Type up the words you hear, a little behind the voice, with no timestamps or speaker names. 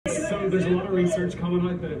there's a lot of research coming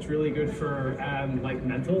out that it's really good for like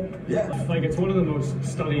mental. Yeah. Like it's one of the most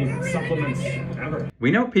studied supplements ever.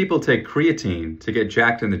 We know people take creatine to get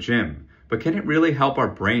jacked in the gym, but can it really help our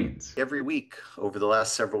brains? Every week over the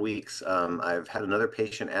last several weeks, I've had another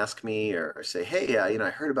patient ask me or say, hey, I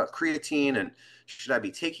heard about creatine and should I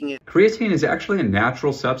be taking it? Creatine is actually a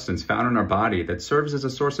natural substance found in our body that serves as a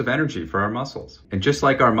source of energy for our muscles. And just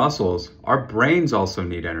like our muscles, our brains also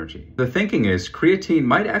need energy. The thinking is creatine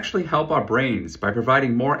might actually help our brains by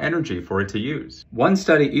providing more energy for it to use. One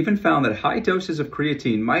study even found that high doses of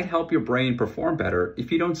creatine might help your brain perform better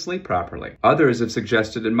if you don't sleep properly. Others have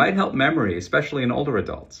suggested it might help memory, especially in older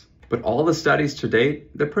adults. But all the studies to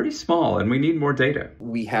date, they're pretty small and we need more data.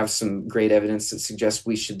 We have some great evidence that suggests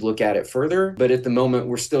we should look at it further, but at the moment,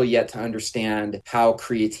 we're still yet to understand how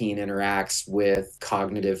creatine interacts with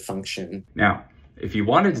cognitive function. Now, if you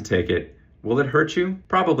wanted to take it, will it hurt you?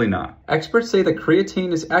 Probably not. Experts say that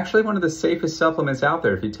creatine is actually one of the safest supplements out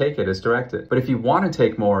there if you take it as directed. But if you want to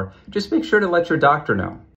take more, just make sure to let your doctor know.